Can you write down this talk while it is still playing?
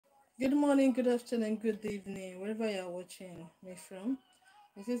Good morning, good afternoon, good evening, wherever you are watching me from.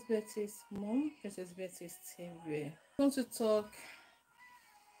 This is Betty's mom, Princess Betty's TV. I want to talk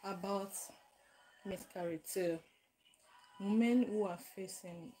about miscarriage too. Women who are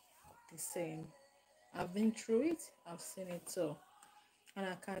facing the same. I've been through it, I've seen it too. And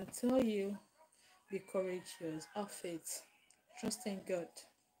I can tell you, be courageous, have faith, trust in God.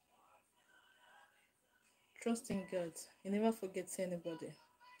 Trust in God. You never forget anybody.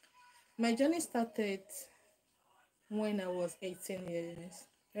 My journey started when I was 18 years.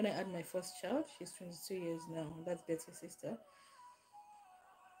 When I had my first child, she's 22 years now. That's Betty's sister.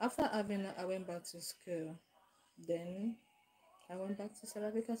 After having her, I went back to school. Then I went back to South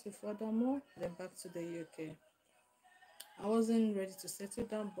Africa to furthermore, then back to the UK. I wasn't ready to settle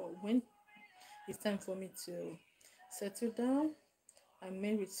down, but when it's time for me to settle down, I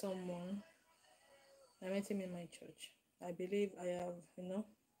met with someone. I met him in my church. I believe I have,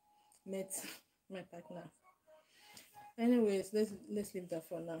 met my partner. Anyways, let's leave that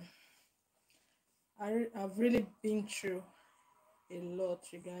for now. I've really been through a lot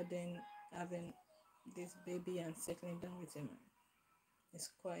regarding having this baby and settling down with him.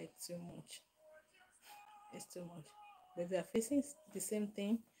 It's quite too much. It's too much. But if you are facing the same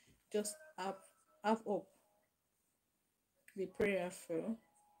thing, just have hope. Be prayerful.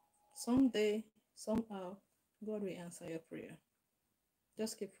 Someday, somehow, God will answer your prayer.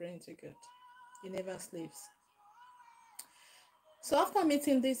 Just keep praying to God. He never sleeps. So after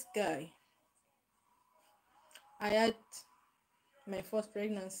meeting this guy, I had my first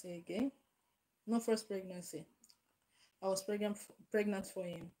pregnancy again. Not first pregnancy. I was pregnant for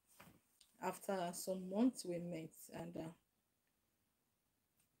him. After some months we met, and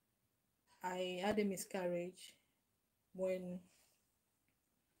I had a miscarriage when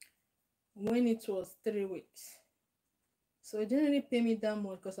it was 3 weeks. So it didn't really pay me that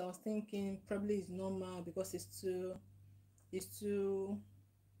much because I was thinking probably it's normal because it's too it's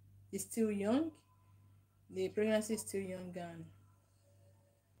still young. The pregnancy is still young,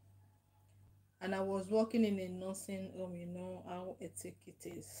 and I was working in a nursing home. You know how hectic it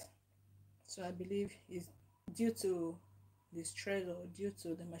is. So I believe it's due to the stress or due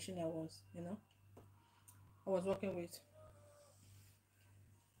to the machine I was working with.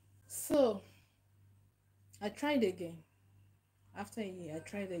 So I tried again. After a year, I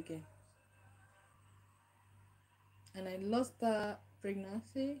tried again. And I lost that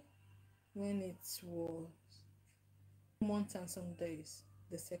pregnancy when it was months and some days,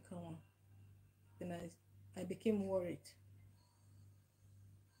 the second one. Then I became worried.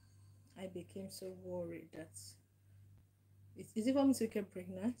 I became so worried that it's easy for me to get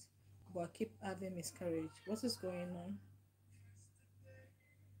pregnant, but I keep having miscarriage. What is going on?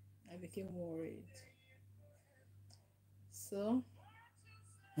 I became worried. So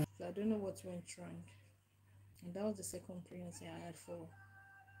I don't know what went wrong. And that was the second pregnancy I had for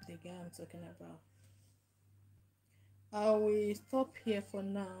the guy I'm talking about. I will stop here for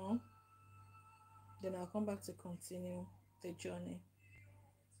now. Then I'll come back to continue the journey.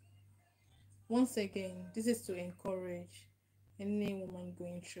 Once again, this is to encourage any woman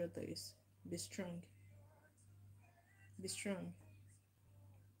going through this. Be strong. Be strong.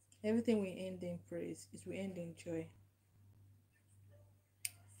 Everything will end in praise. It will end in joy.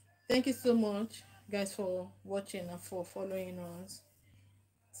 Thank you so much, guys, for watching and for following us.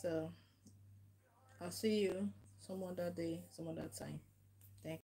 So I'll see you some other day, some other time.